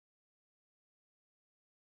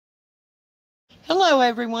Hello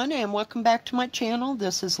everyone and welcome back to my channel.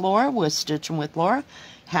 This is Laura with Stitchin with Laura.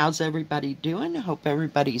 How's everybody doing? I hope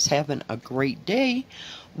everybody's having a great day.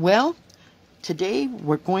 Well, today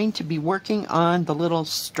we're going to be working on the little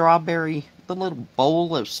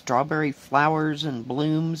bowl of strawberry flowers and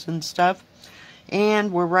blooms and stuff.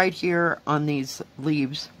 And we're right here on these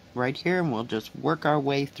leaves right here, and we'll just work our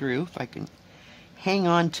way through. If I can hang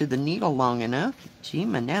on to the needle long enough. Gee,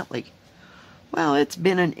 Manatli. Well, it's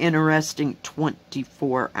been an interesting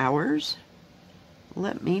 24 hours.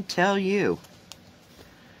 Let me tell you.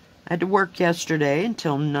 I had to work yesterday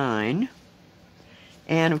until 9.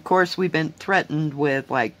 And of course, we've been threatened with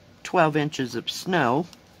like 12 inches of snow.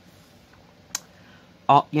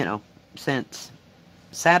 Since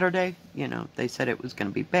Saturday. They said it was going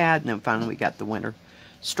to be bad. And then finally we got the winter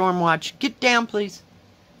storm watch. Get down, please.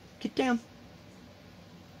 Get down.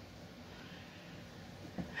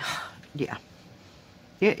 Yeah.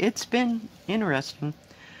 It's been interesting.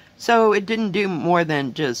 So it didn't do more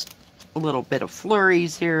than just a little bit of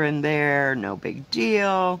flurries here and there. No big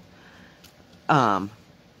deal. Like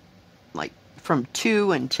from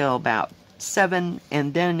 2 until about 7.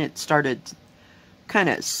 And then it started kind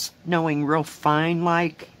of snowing real fine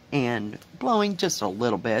like and blowing just a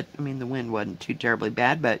little bit. I mean, the wind wasn't too terribly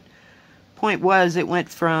bad. But point was, it went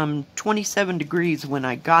from 27 degrees when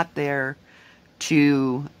I got there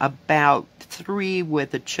to about 3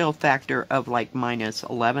 with a chill factor of like minus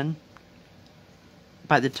 11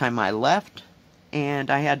 by the time I left. And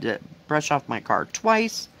I had to brush off my car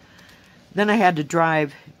twice. Then I had to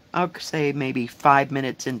drive, I'll say maybe 5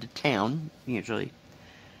 minutes into town, usually,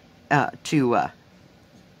 to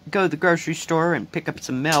go to the grocery store and pick up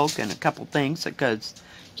some milk and a couple things because,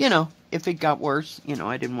 if it got worse,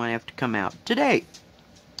 I didn't want to have to come out today.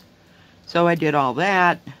 So I did all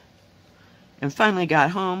that. And finally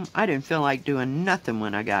got home. I didn't feel like doing nothing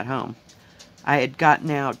when I got home. I had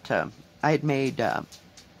gotten out, I had made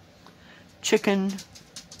chicken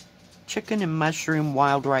and mushroom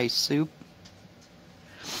wild rice soup.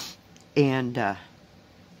 And,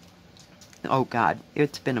 oh God,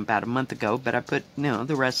 it's been about a month ago, but I put,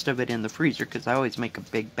 the rest of it in the freezer because I always make a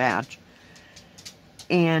big batch.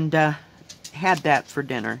 And had that for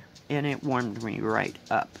dinner, and it warmed me right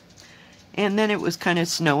up. And then it was kind of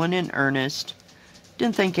snowing in earnest.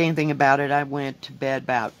 Didn't think anything about it. I went to bed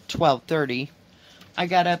about 12:30. I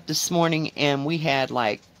got up this morning and we had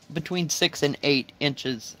like between 6 and 8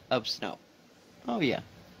 inches of snow. Oh yeah.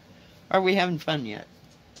 Are we having fun yet?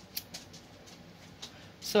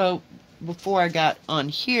 So before I got on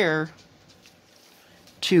here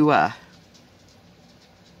to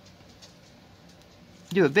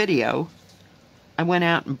do a video, I went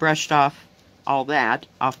out and brushed off all that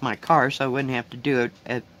off my car so I wouldn't have to do it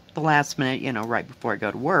at the last minute, right before I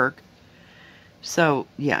go to work. So,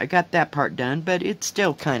 yeah, I got that part done, but it's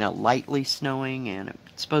still kind of lightly snowing, and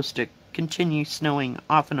it's supposed to continue snowing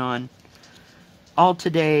off and on all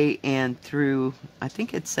today and through, I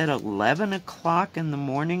think it said 11 o'clock in the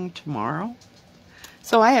morning tomorrow.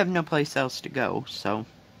 So I have no place else to go, so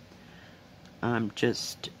I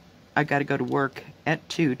got to go to work at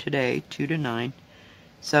 2 today, 2 to 9.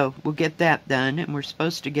 So we'll get that done, and we're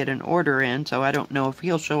supposed to get an order in, so I don't know if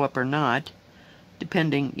he'll show up or not,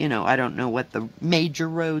 depending, I don't know what the major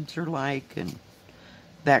roads are like and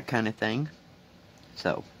that kind of thing.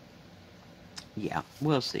 So, yeah,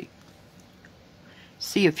 we'll see.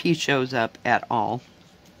 See if he shows up at all.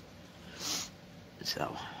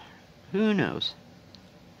 So, who knows?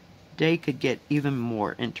 Day could get even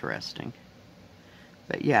more interesting.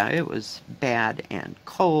 But yeah, it was bad and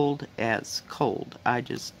cold as cold. I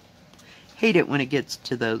just hate it when it gets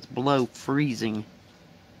to those below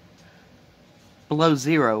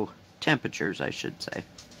zero temperatures, I should say.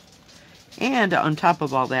 And on top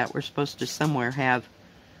of all that, we're supposed to somewhere have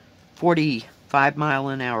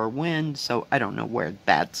 45-mile-an-hour wind, so I don't know where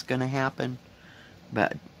that's going to happen.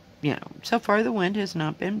 But, so far the wind has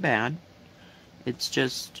not been bad. It's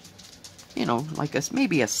just, like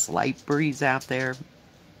maybe a slight breeze out there.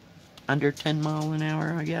 Under 10 miles an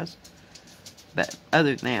hour, I guess. But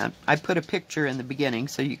other than that, I put a picture in the beginning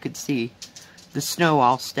so you could see the snow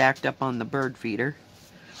all stacked up on the bird feeder.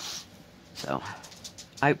 So,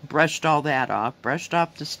 I brushed all that off. Brushed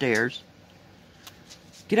off the stairs.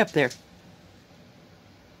 Get up there.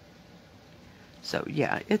 So,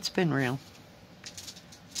 yeah, it's been real.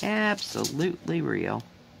 Absolutely real.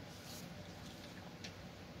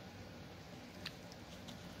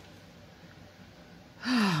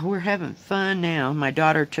 We're having fun now. My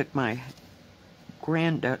daughter took my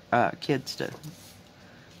kids to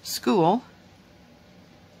school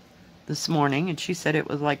this morning, and she said it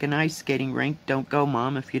was like an ice skating rink. Don't go,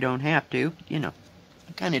 Mom, if you don't have to. You know,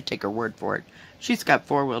 I kind of take her word for it. She's got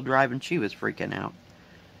four-wheel drive, and she was freaking out.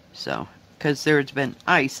 So, because there's been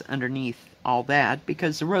ice underneath all that,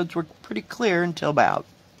 because the roads were pretty clear until about,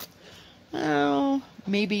 oh,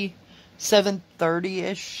 maybe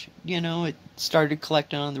 7:30-ish. You know, it started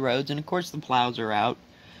collecting on the roads, and of course the plows are out.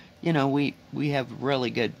 You know, we have really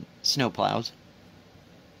good snow plows.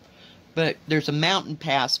 But there's a mountain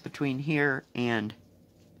pass between here and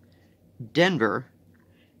Denver,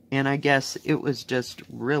 and I guess it was just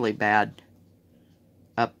really bad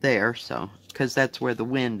up there, so, because that's where the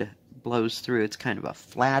wind blows through. It's kind of a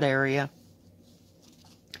flat area.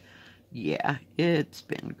 Yeah, it's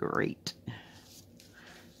been great.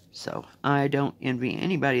 So, I don't envy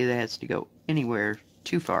anybody that has to go anywhere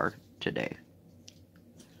too far today.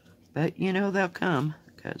 But, you know, they'll come,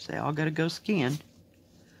 because they all got to go skiing.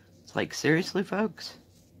 It's like, seriously, folks?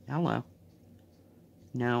 Hello.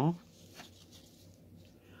 No.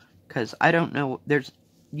 Because I don't know,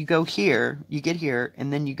 you go here, you get here,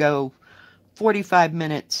 and then you go 45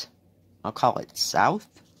 minutes, I'll call it south,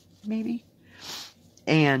 maybe?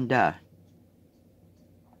 And,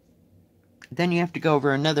 then you have to go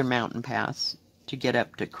over another mountain pass to get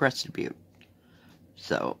up to Crested Butte.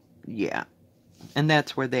 So, yeah. And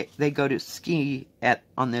that's where they go to ski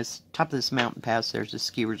on this top of this mountain pass. There's a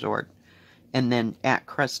ski resort, and then at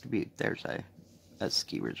Crested Butte there's a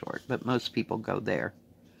ski resort. But most people go there.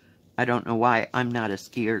 I don't know why. I'm not a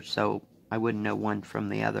skier, so I wouldn't know one from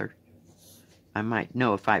the other. I might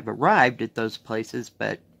know if I've arrived at those places,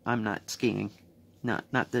 but I'm not skiing.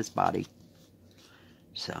 Not this body.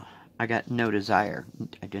 So I got no desire.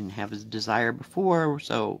 I didn't have a desire before,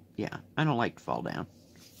 so yeah, I don't like to fall down.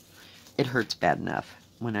 It hurts bad enough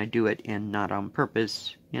when I do it and not on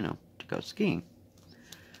purpose, you know, to go skiing.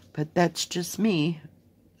 But that's just me.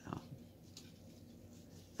 So,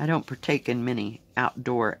 I don't partake in many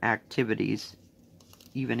outdoor activities,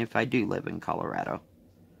 even if I do live in Colorado.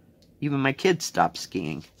 Even my kids stop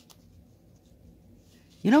skiing.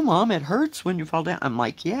 You know, Mom, it hurts when you fall down. I'm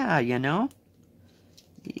like, yeah, you know.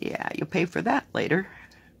 Yeah, you'll pay for that later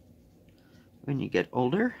when you get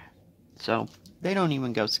older. So, they don't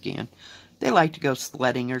even go skiing. They like to go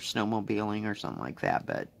sledding or snowmobiling or something like that,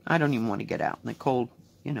 but I don't even want to get out in the cold,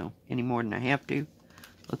 you know, any more than I have to.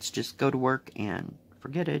 Let's just go to work and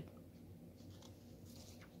forget it.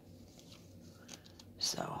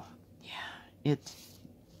 So, yeah, it's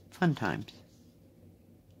fun times.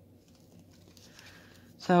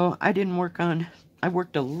 So, I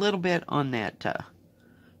worked a little bit on that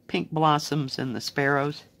pink blossoms and the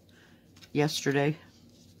sparrows yesterday.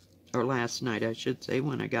 Or last night, I should say,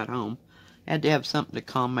 when I got home. I had to have something to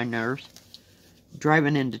calm my nerves.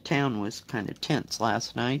 Driving into town was kind of tense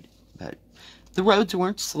last night, but the roads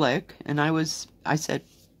weren't slick, and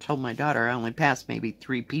told my daughter I only passed maybe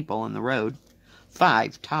 3 people on the road,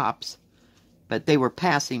 5 tops, but they were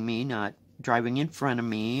passing me, not driving in front of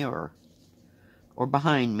me or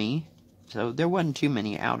behind me, so there wasn't too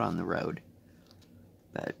many out on the road.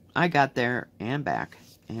 But I got there and back,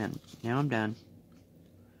 and now I'm done.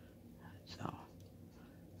 So,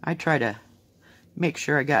 I try to make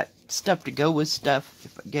sure I got stuff to go with stuff.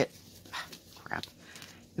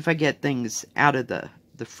 If I get things out of the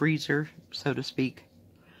freezer, so to speak.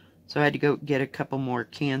 So I had to go get a couple more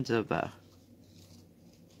cans of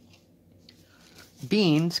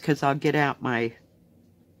beans, because I'll get out my,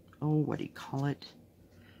 what do you call it?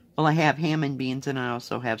 Well, I have ham and beans, and I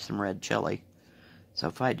also have some red chili. So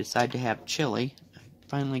if I decide to have chili, I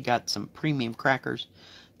finally got some premium crackers.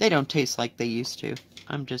 They don't taste like they used to.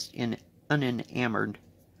 I'm just unenamored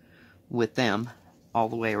with them all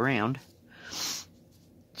the way around.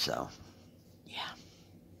 So, yeah.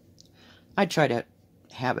 I try to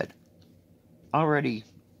have it already,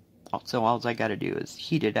 so all I gotta do is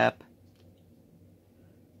heat it up.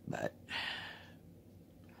 But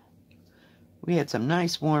we had some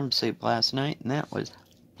nice warm soup last night, and that was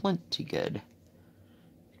plenty good.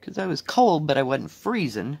 Because I was cold, but I wasn't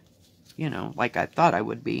freezing, you know, like I thought I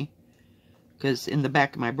would be. Because in the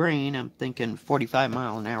back of my brain, I'm thinking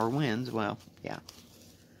 45-mile-an-hour winds. Well, yeah.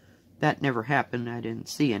 That never happened. I didn't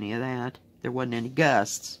see any of that. There wasn't any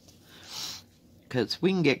gusts. Because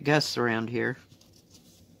we can get gusts around here.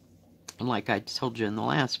 Like I told you in the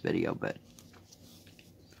last video, but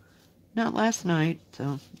not last night.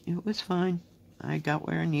 So it was fine. I got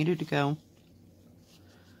where I needed to go.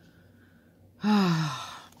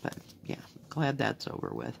 But, yeah, glad that's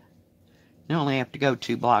over with. I only have to go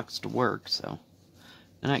 2 blocks to work, so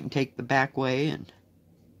then I can take the back way and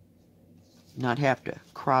not have to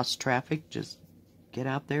cross traffic. Just get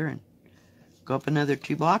out there and Go up another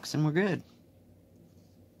 2 blocks and we're good.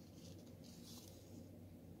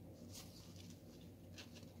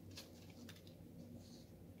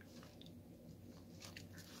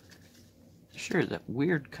 Sure, that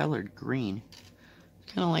weird colored green.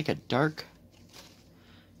 Kind of like a dark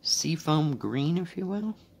seafoam green, if you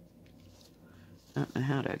will. I don't know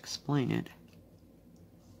how to explain it.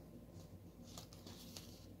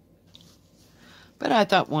 But I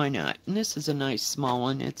thought, why not? And this is a nice small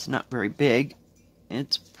one. It's not very big.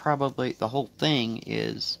 It's probably, the whole thing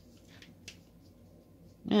is,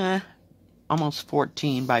 almost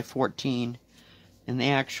 14 by 14. And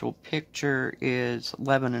the actual picture is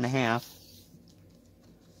 11.5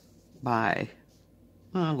 by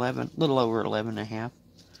 11, little over 11.5.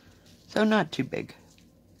 So not too big.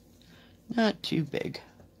 Not too big.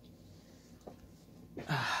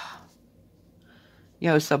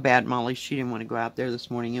 Yeah, it was so bad, Molly. She didn't want to go out there this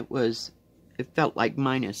morning. It felt like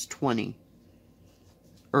minus 20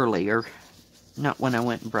 earlier. Not when I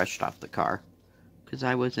went and brushed off the car. Because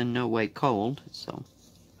I was in no way cold, so.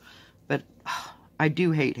 But I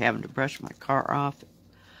do hate having to brush my car off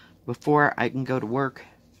before I can go to work.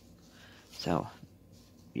 So,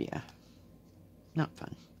 yeah. Not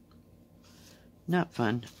fun. Not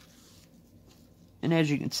fun. And as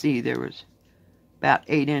you can see, there was about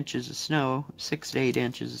 8 inches of snow, 6 to 8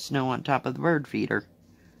 inches of snow on top of the bird feeder.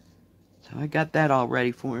 So I got that all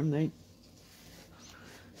ready for them.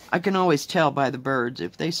 I can always tell by the birds,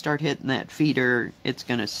 if they start hitting that feeder, it's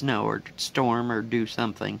going to snow or storm or do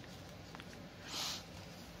something.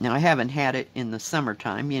 Now, I haven't had it in the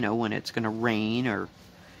summertime, you know, when it's going to rain or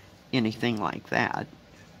anything like that.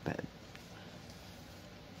 But,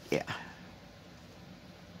 yeah.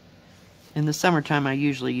 In the summertime, I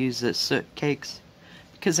usually use the soot cakes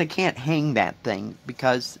because I can't hang that thing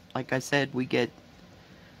because, like I said, we get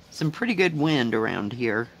some pretty good wind around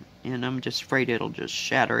here, and I'm just afraid it'll just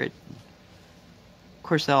shatter it. Of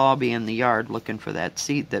course, they'll all be in the yard looking for that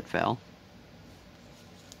seed that fell.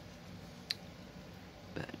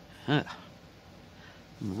 But, I'm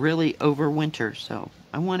really over winter, so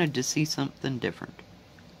I wanted to see something different.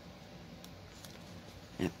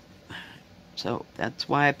 So that's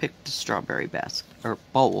why I picked the strawberry basket, or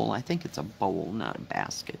bowl. I think it's a bowl, not a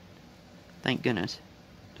basket. Thank goodness.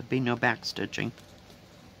 There'll be no back stitching.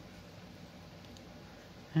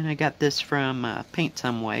 And I got this from Paint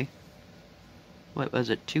Some Way. What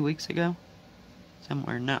was it, 2 weeks ago?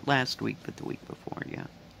 Somewhere, not last week, but the week before, yeah.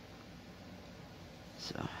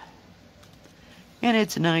 So. And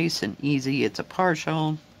it's nice and easy. It's a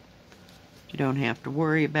partial. You don't have to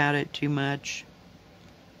worry about it too much.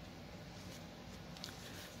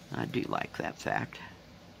 I do like that fact.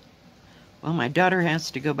 Well, my daughter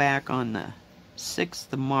has to go back on the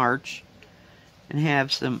 6th of March and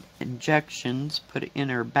have some injections put in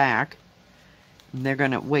her back. And they're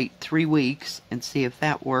going to wait 3 weeks and see if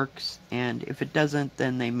that works. And if it doesn't,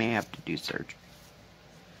 then they may have to do surgery.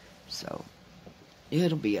 So,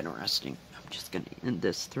 it'll be interesting. I'm just going to end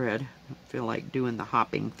this thread. I feel like doing the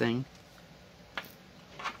hopping thing.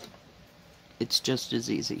 It's just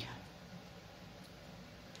as easy.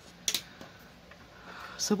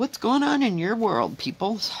 So what's going on in your world,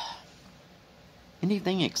 peoples?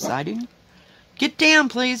 Anything exciting? Get down,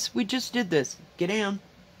 please. We just did this. Get down.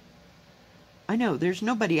 I know, there's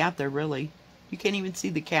nobody out there, really. You can't even see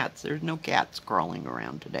the cats. There's no cats crawling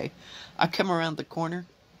around today. I come around the corner,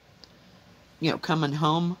 you know, coming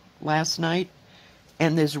home last night,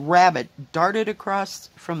 and this rabbit darted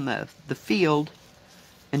across from the field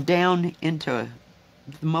and down into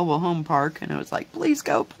the mobile home park, and I was like, please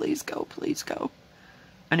go, please go, please go.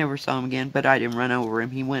 I never saw him again, but I didn't run over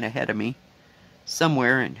him. He went ahead of me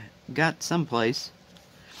somewhere and got someplace.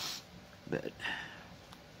 But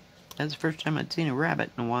that's the first time I'd seen a rabbit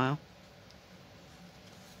in a while.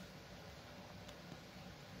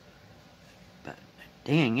 But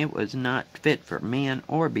dang, it was not fit for man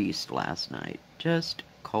or beast last night. Just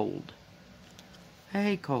cold. I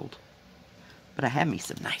hate cold. But I had me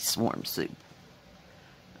some nice warm soup.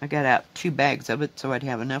 I got out 2 bags of it so I'd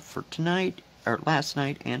have enough for tonight. Or last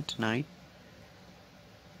night and tonight.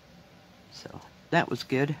 So, that was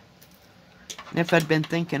good. And if I'd been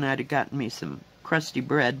thinking, I'd have gotten me some crusty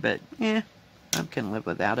bread, but, I can live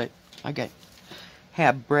without it. I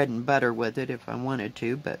have bread and butter with it if I wanted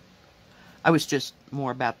to, but I was just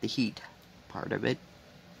more about the heat part of it.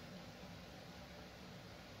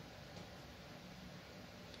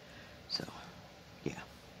 So, yeah.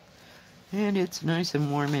 And it's nice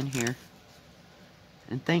and warm in here.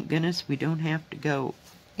 And thank goodness we don't have to go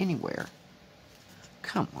anywhere.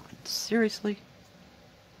 Come on, seriously?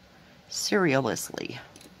 Seriously.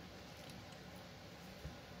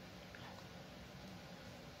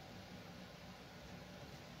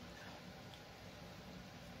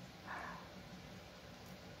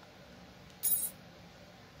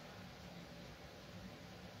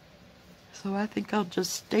 So I think I'll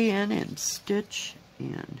just stay in and stitch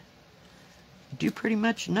and do pretty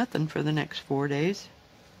much nothing for the next 4 days.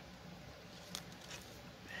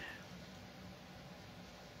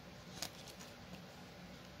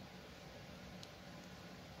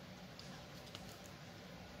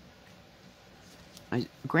 My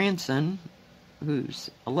grandson, who's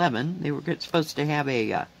 11, they were supposed to have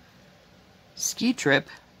a ski trip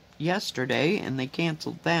yesterday, and they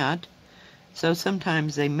canceled that. So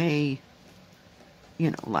sometimes they may,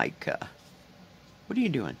 you know, like, what are you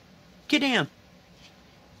doing? Get down!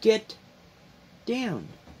 Get down!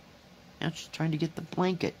 Now she's trying to get the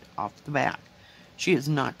blanket off the back. She is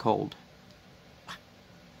not cold. I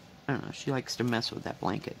don't know, she likes to mess with that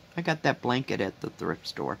blanket. I got that blanket at the thrift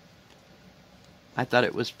store. I thought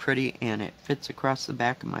it was pretty, and it fits across the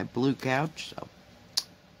back of my blue couch, so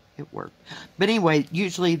it worked. But anyway,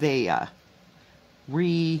 usually they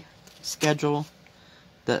reschedule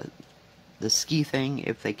the ski thing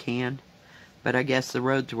if they can. But I guess the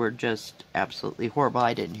roads were just absolutely horrible.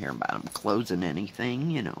 I didn't hear about them closing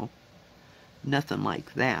anything, you know. Nothing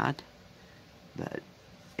like that. But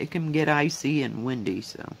it can get icy and windy,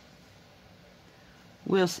 so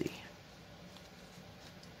we'll see.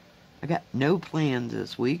 I got no plans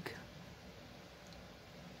this week.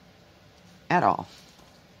 At all.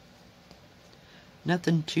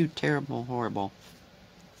 Nothing too terrible, horrible.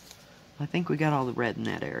 I think we got all the red in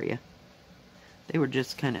that area. They were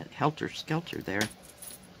just kind of helter-skelter there.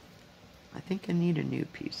 I think I need a new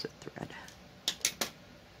piece of thread.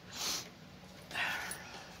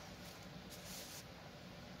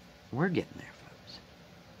 We're getting there, folks.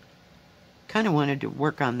 Kind of wanted to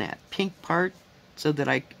work on that pink part so that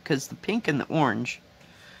because the pink and the orange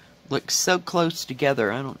look so close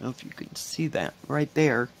together. I don't know if you can see that right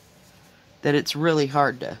there, that it's really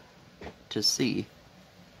hard to see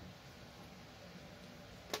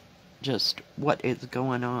just what is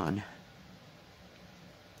going on.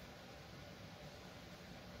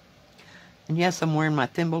 And yes, I'm wearing my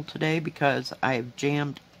thimble today because I have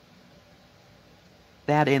jammed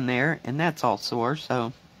that in there, and that's all sore,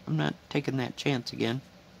 so I'm not taking that chance again.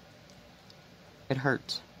 It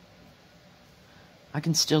hurts. I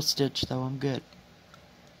can still stitch, though. I'm good.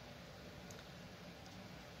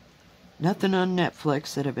 Nothing on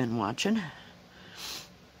Netflix that I've been watching.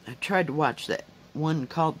 I tried to watch that one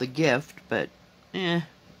called The Gift, but I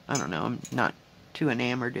don't know. I'm not too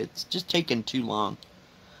enamored. It's just taking too long.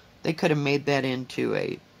 They could have made that into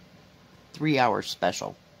a 3-hour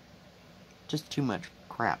special. Just too much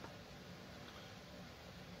crap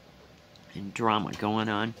and drama going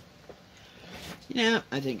on. Yeah,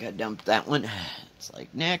 I think I dumped that one. It's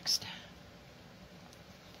like, next.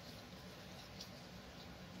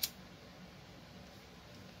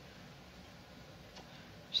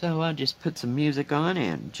 So I'll just put some music on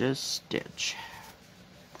and just stitch.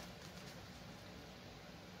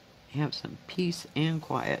 Have some peace and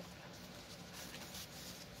quiet.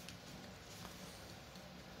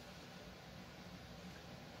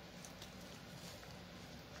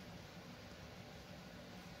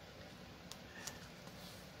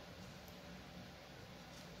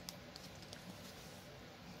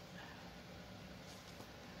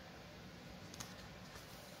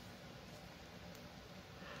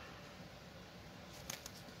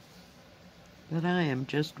 But I am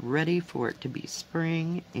just ready for it to be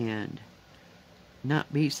spring and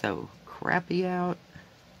not be so crappy out.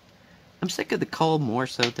 I'm sick of the cold more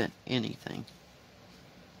so than anything,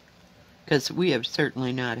 because we have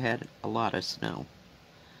certainly not had a lot of snow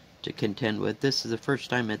to contend with. This is the first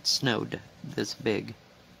time it's snowed this big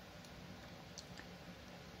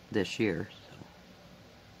this year. So.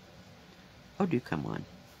 Oh, do come on.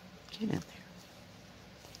 Get in there.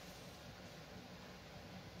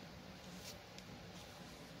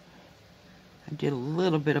 I did a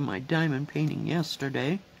little bit of my diamond painting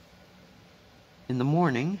yesterday in the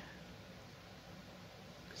morning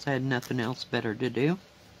because I had nothing else better to do.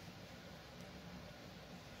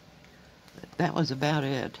 But that was about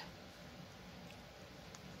it.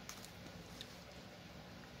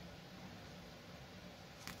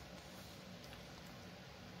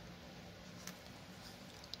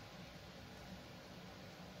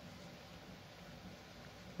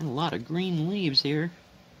 And a lot of green leaves here.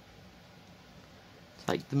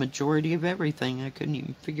 Like the majority of everything. I couldn't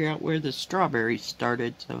even figure out where the strawberries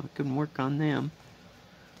started, so I couldn't work on them.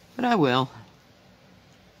 But I will.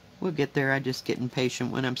 We'll get there. I just get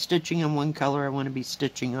impatient. When I'm stitching on one color, I want to be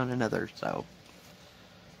stitching on another, so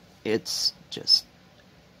it's just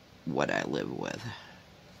what I live with.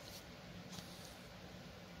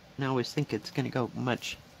 And I always think it's going to go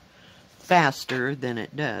much faster than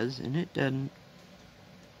it does, and it doesn't.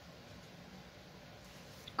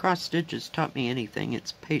 cross stitches taught me anything,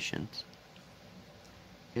 it's patience.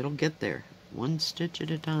 It'll get there, one stitch at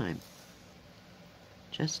a time.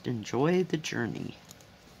 Just enjoy the journey.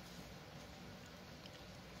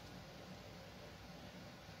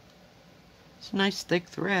 It's a nice thick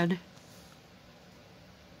thread.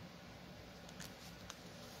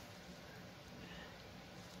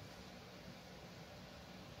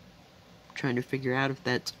 Trying to figure out if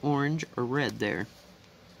that's orange or red there.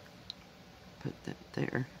 Put that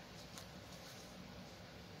there.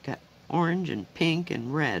 Got orange and pink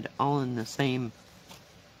and red all in the same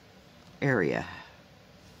area.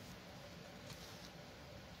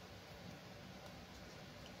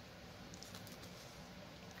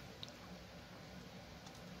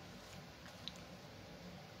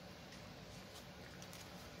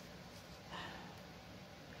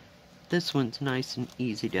 This one's nice and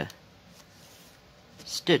easy to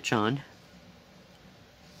stitch on.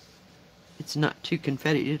 It's not too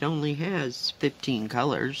confetti. It only has 15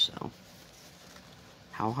 colors, so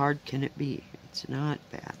how hard can it be? It's not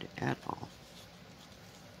bad at all.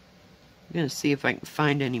 I'm going to see if I can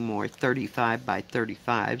find any more 35 by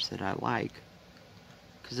 35s that I like,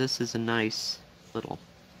 because this is a nice little,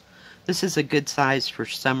 this is a good size for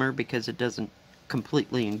summer because it doesn't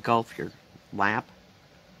completely engulf your lap.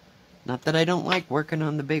 Not that I don't like working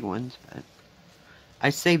on the big ones, but I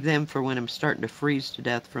save them for when I'm starting to freeze to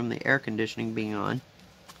death from the air conditioning being on. And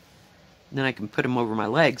then I can put them over my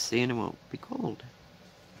legs, see, and it won't be cold.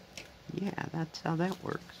 Yeah, that's how that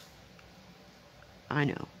works. I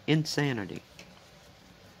know, insanity.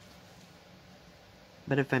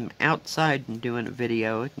 But if I'm outside and doing a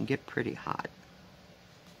video, it can get pretty hot.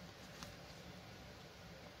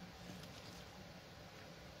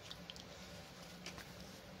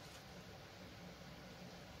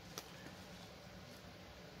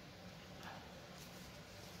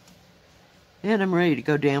 And I'm ready to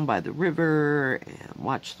go down by the river and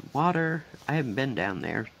watch the water. I haven't been down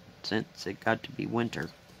there since it got to be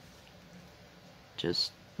winter.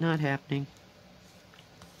 Just not happening.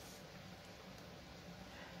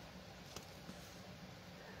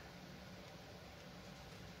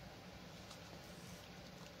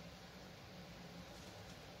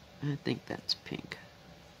 I think that's pink.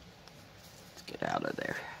 Let's get out of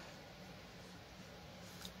there.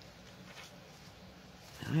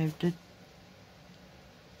 I have to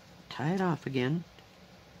tie it off again.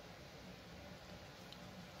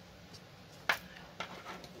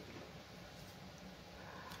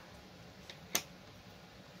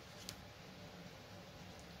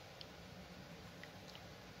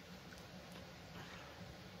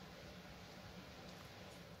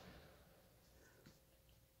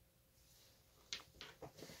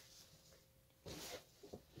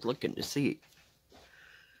 Looking to see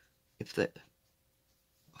if the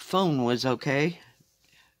phone was okay.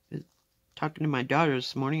 Talking to my daughter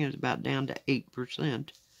this morning, it was about down to 8%.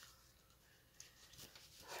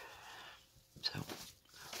 So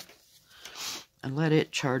I let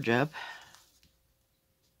it charge up.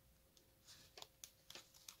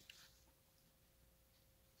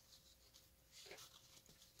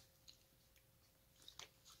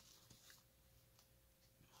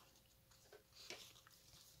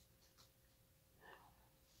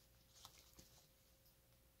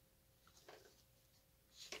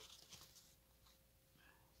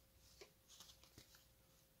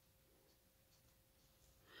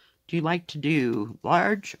 Do you like to do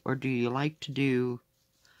large or do you like to do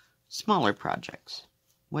smaller projects?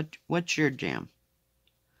 What's your jam?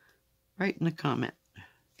 Write in the comment.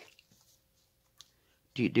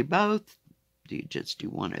 Do you do both? Do you just do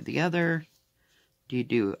one or the other? Do you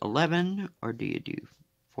do 11 or do you do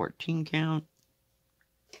 14 count?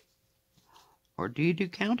 Or do you do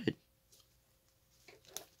counted?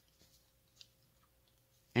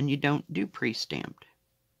 And you don't do pre-stamped,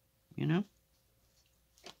 you know?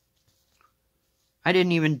 I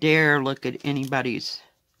didn't even dare look at anybody's,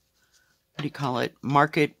 what do you call it,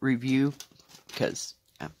 market review, because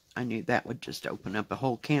I knew that would just open up a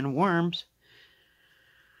whole can of worms.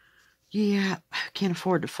 Yeah, I can't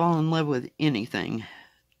afford to fall in love with anything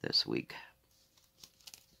this week.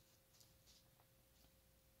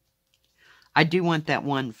 I do want that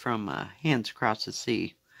one from Hands Across the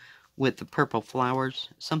Sea with the purple flowers.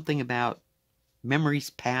 Something about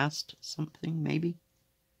memories past, something maybe?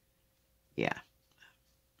 Yeah.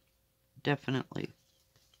 Definitely.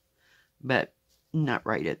 But not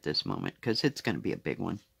right at this moment, because it's going to be a big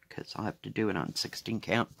one. Because I'll have to do it on 16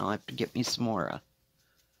 count. I'll have to get me some more,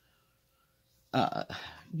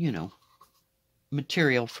 you know,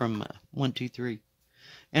 material from 1, 2, 3.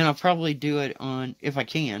 And I'll probably do it on, if I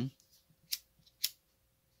can,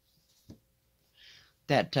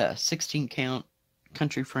 that 16 count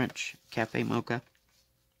Country French Cafe Mocha,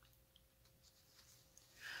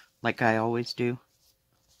 like I always do.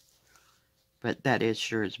 But that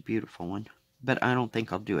sure is a beautiful one. But I don't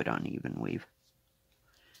think I'll do it on even weave.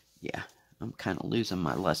 Yeah, I'm kind of losing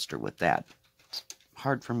my luster with that. It's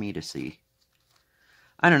hard for me to see.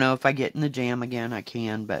 I don't know, if I get in the jam again, I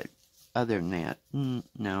can, but other than that,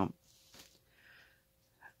 no.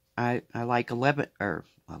 I like 11.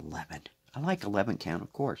 I like 11 count,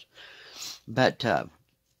 of course. But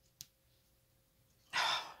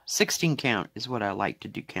 16 count is what I like to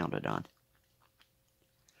do counted on.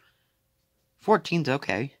 14's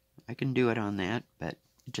okay. I can do it on that, but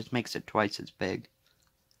it just makes it twice as big.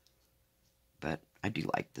 But I do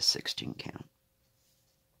like the 16 count.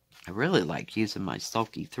 I really like using my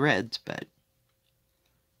sulky threads, but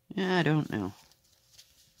yeah, I don't know.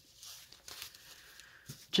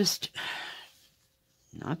 Just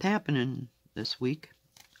not happening this week.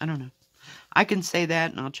 I don't know. I can say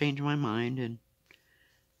that and I'll change my mind and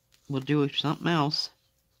we'll do something else.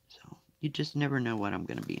 So you just never know what I'm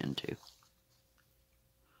going to be into.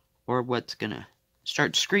 Or what's going to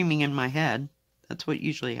start screaming in my head. That's what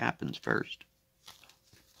usually happens first.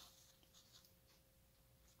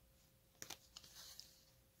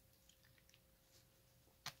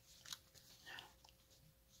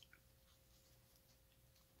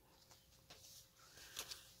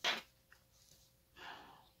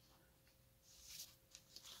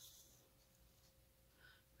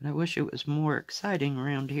 I wish it was more exciting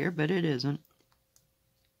around here, but it isn't.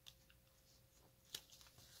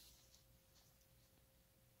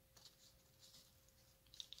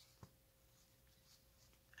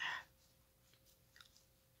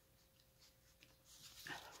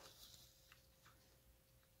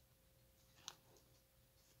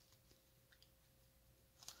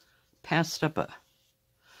 Passed up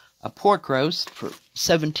a pork roast for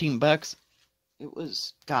 17 bucks. It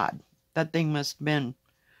was, God, that thing must have been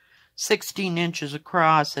 16 inches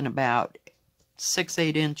across and about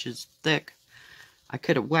 6-8 inches thick. I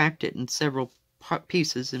could have whacked it in several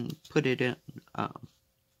pieces and put it in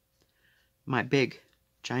my big,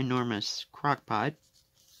 ginormous crock pot.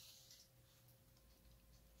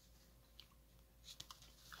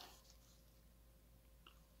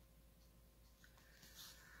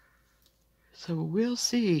 So we'll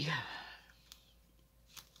see.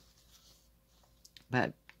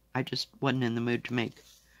 But I just wasn't in the mood to make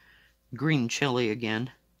green chili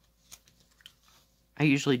again. I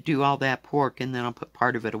usually do all that pork and then I'll put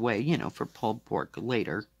part of it away, you know, for pulled pork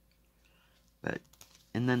later.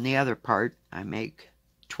 And then the other part, I make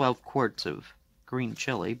 12 quarts of green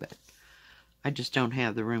chili, but I just don't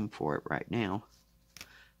have the room for it right now.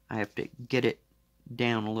 I have to get it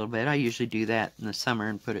down a little bit. I usually do that in the summer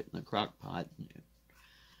and put it in the crock pot.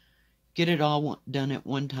 Get it all done at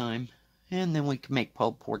one time. And then we can make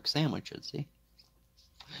pulled pork sandwiches, see?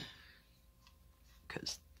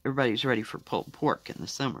 Because everybody's ready for pulled pork in the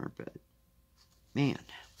summer, but man.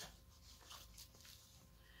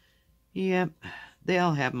 Yep,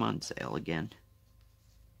 they'll have them on sale again.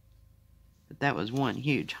 But that was one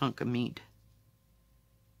huge hunk of meat.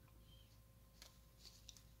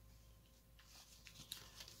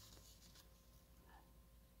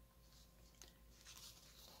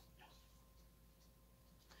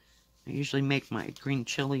 I usually make my green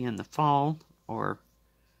chili in the fall, or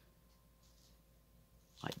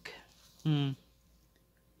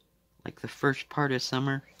like the first part of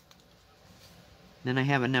summer. Then I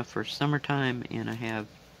have enough for summertime, and I have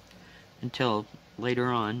until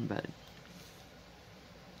later on, but it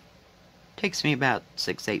takes me about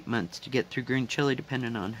 6-8 months to get through green chili,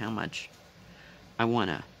 depending on how much I want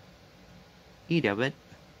to eat of it.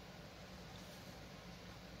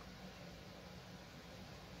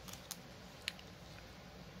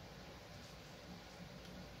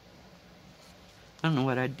 I don't know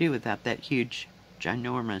what I'd do without that huge,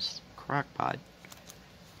 ginormous crock pot.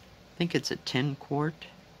 I think it's a 10 quart.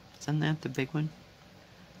 Isn't that the big one?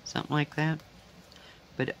 Something like that.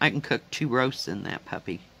 But I can cook 2 roasts in that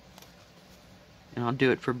puppy. And I'll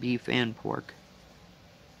do it for beef and pork.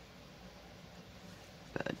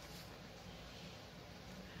 But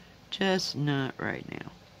just not right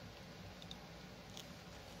now.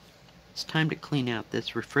 It's time to clean out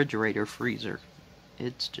this refrigerator freezer.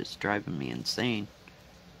 It's just driving me insane.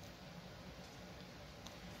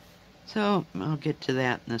 So, I'll get to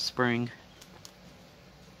that in the spring.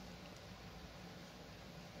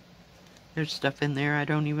 There's stuff in there I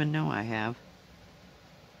don't even know I have.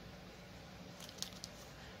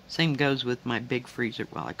 Same goes with my big freezer.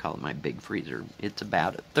 Well, I call it my big freezer. It's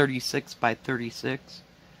about a 36 by 36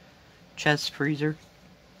 chest freezer.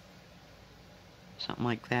 something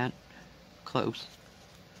like that. Close.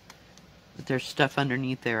 But there's stuff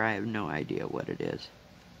underneath there, I have no idea what it is.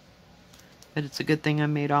 But it's a good thing I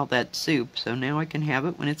made all that soup, so now I can have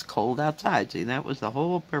it when it's cold outside. See, that was the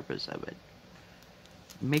whole purpose of it.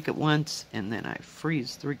 Make it once, and then I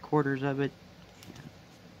freeze 3/4 of it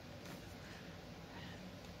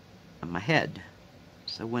on my head.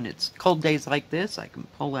 So when it's cold days like this, I can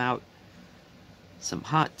pull out some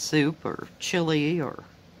hot soup or chili or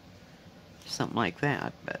something like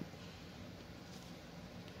that.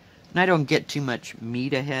 And I don't get too much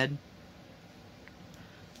meat ahead.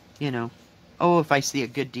 You know, oh, if I see a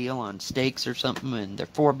good deal on steaks or something and they're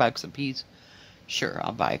 $4 a piece, sure,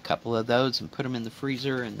 I'll buy a couple of those and put them in the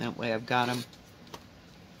freezer, and that way I've got them.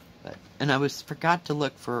 And I forgot to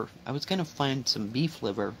look for, I was going to find some beef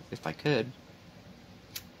liver if I could.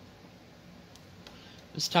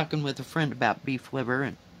 I was talking with a friend about beef liver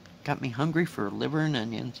and got me hungry for liver and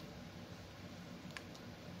onions.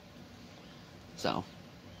 So,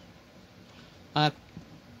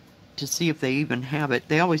 to see if they even have it.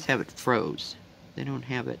 They always have it froze. They don't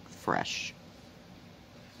have it fresh.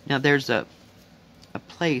 Now there's a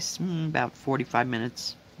place about 45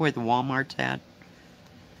 minutes where the Walmart's at.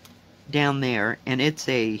 Down there, and it's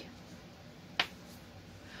we'll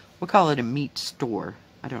call it a meat store.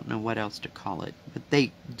 I don't know what else to call it, but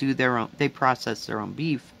they do their own, they process their own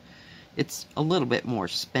beef. It's a little bit more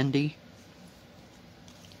spendy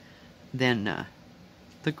than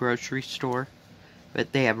the grocery store,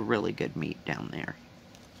 but they have really good meat down there.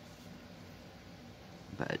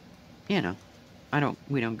 But, you know,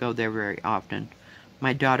 we don't go there very often.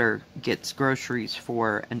 My daughter gets groceries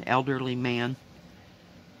for an elderly man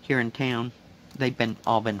here in town. They've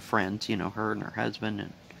all been friends, you know, her and her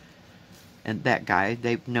husband and that guy.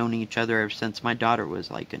 They've known each other ever since my daughter was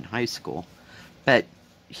like in high school. But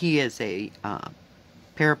he is a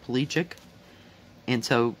paraplegic, and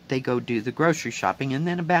so they go do the grocery shopping, and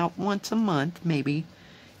then about once a month, maybe,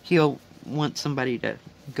 he'll want somebody to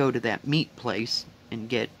go to that meat place and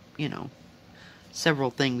get, you know, several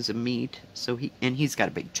things of meat. So he's got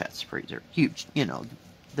a big chest freezer, huge, you know,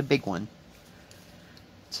 the big one.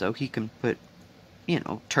 So he can put, you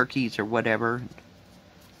know, turkeys or whatever,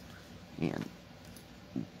 and,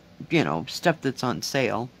 you know, stuff that's on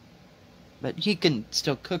sale. But he can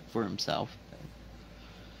still cook for himself.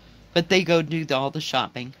 But they go do all the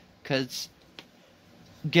shopping, because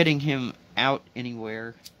getting him out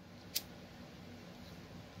anywhere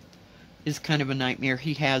is kind of a nightmare.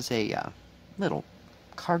 He has a little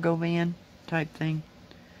cargo van type thing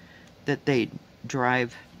that they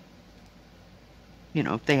drive, you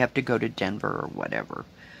know, if they have to go to Denver or whatever.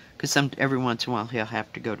 Because every once in a while he'll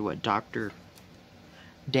have to go to a doctor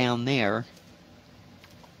down there.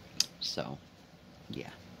 So, yeah.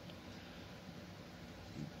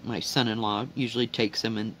 My son-in-law usually takes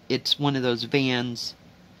him, and it's one of those vans.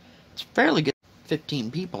 It's fairly good, 15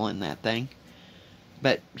 people in that thing.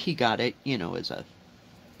 But he got it, you know, as a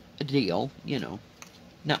deal, you know.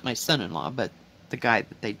 Not my son-in-law, but the guy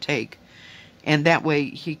that they take. And that way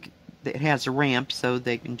it has a ramp, so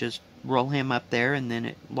they can just roll him up there, and then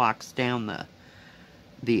it locks down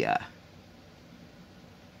the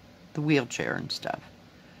wheelchair and stuff.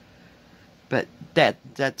 But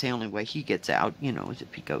that's the only way he gets out, you know, is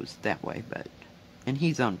if he goes that way. And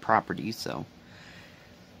he's on property, so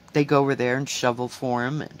they go over there and shovel for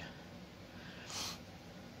him, and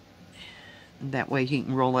that way he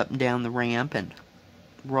can roll up and down the ramp and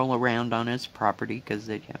roll around on his property, because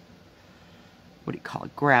they have, what do you call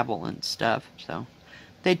it, gravel and stuff. So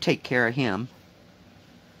they take care of him.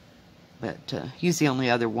 But he's the only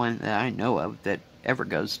other one that I know of that ever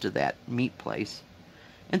goes to that meat place.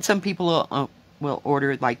 And some people will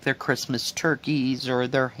order like their Christmas turkeys or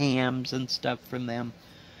their hams and stuff from them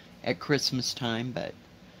at Christmas time, but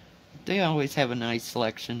they always have a nice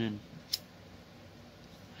selection. And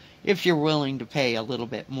if you're willing to pay a little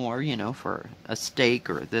bit more, you know, for a steak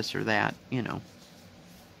or this or that, you know.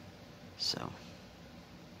 So,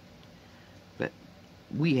 but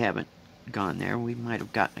we haven't gone there. We might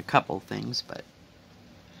have gotten a couple things, but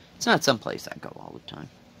it's not someplace I go all the time.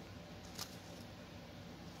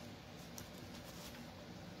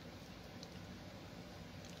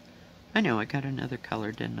 I know, I got another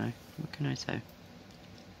color, didn't I? What can I say?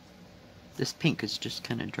 This pink is just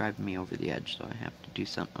kind of driving me over the edge, so I have to do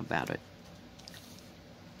something about it.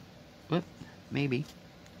 Whoop, maybe.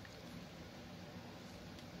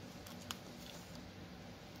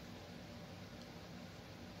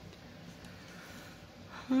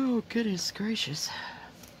 Oh, goodness gracious.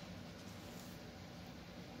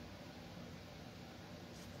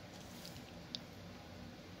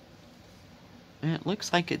 And it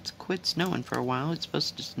looks like it's quit snowing for a while. It's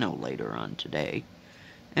supposed to snow later on today.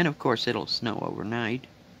 And of course it'll snow overnight.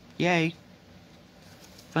 Yay.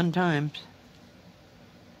 Fun times.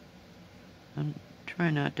 I'm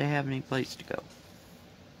trying not to have any place to go.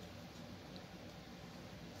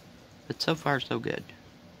 But so far so good.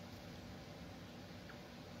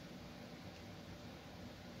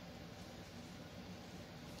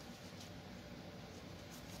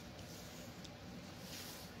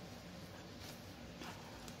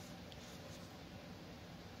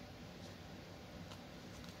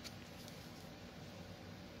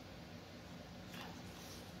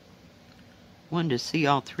 Wanted to see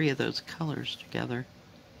all three of those colors together.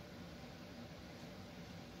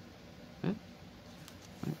 Oop,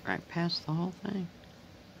 went right past the whole thing.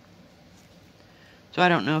 So I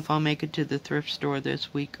don't know if I'll make it to the thrift store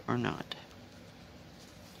this week or not.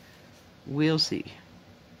 We'll see.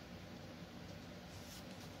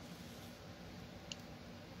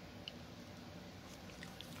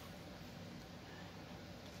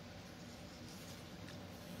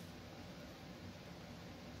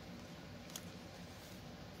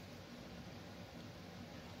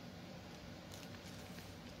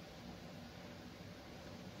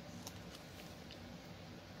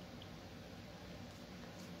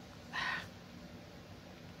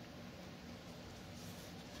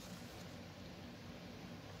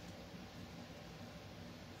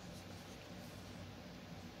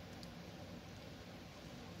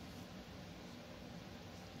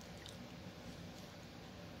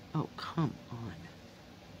 Oh, come on.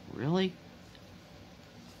 Really?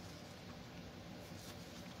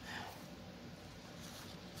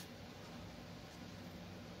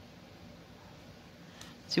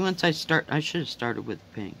 See, once I should have started with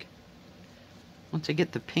pink. Once I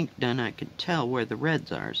get the pink done, I can tell where the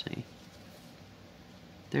reds are, see?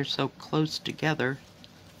 They're so close together.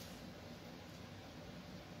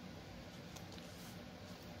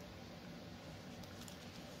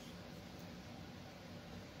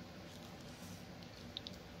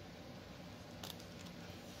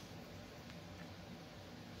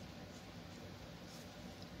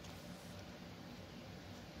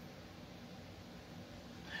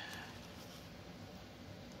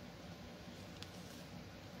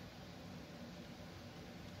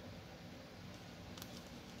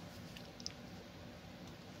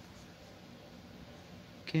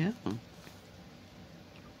 Yeah.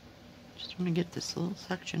 Just want to get this little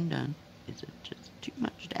section done. Is it just too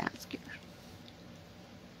much to ask here?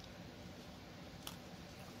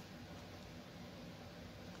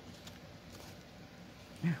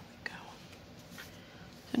 There we go.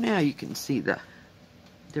 So now you can see the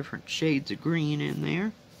different shades of green in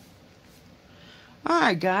there.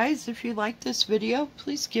 Alright guys, if you like this video,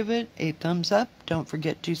 please give it a thumbs up. Don't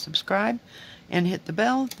forget to subscribe and hit the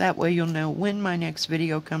bell. That way you'll know when my next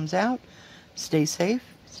video comes out. Stay safe,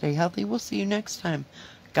 stay healthy. We'll see you next time.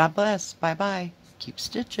 God bless. Bye-bye. Keep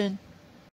stitching.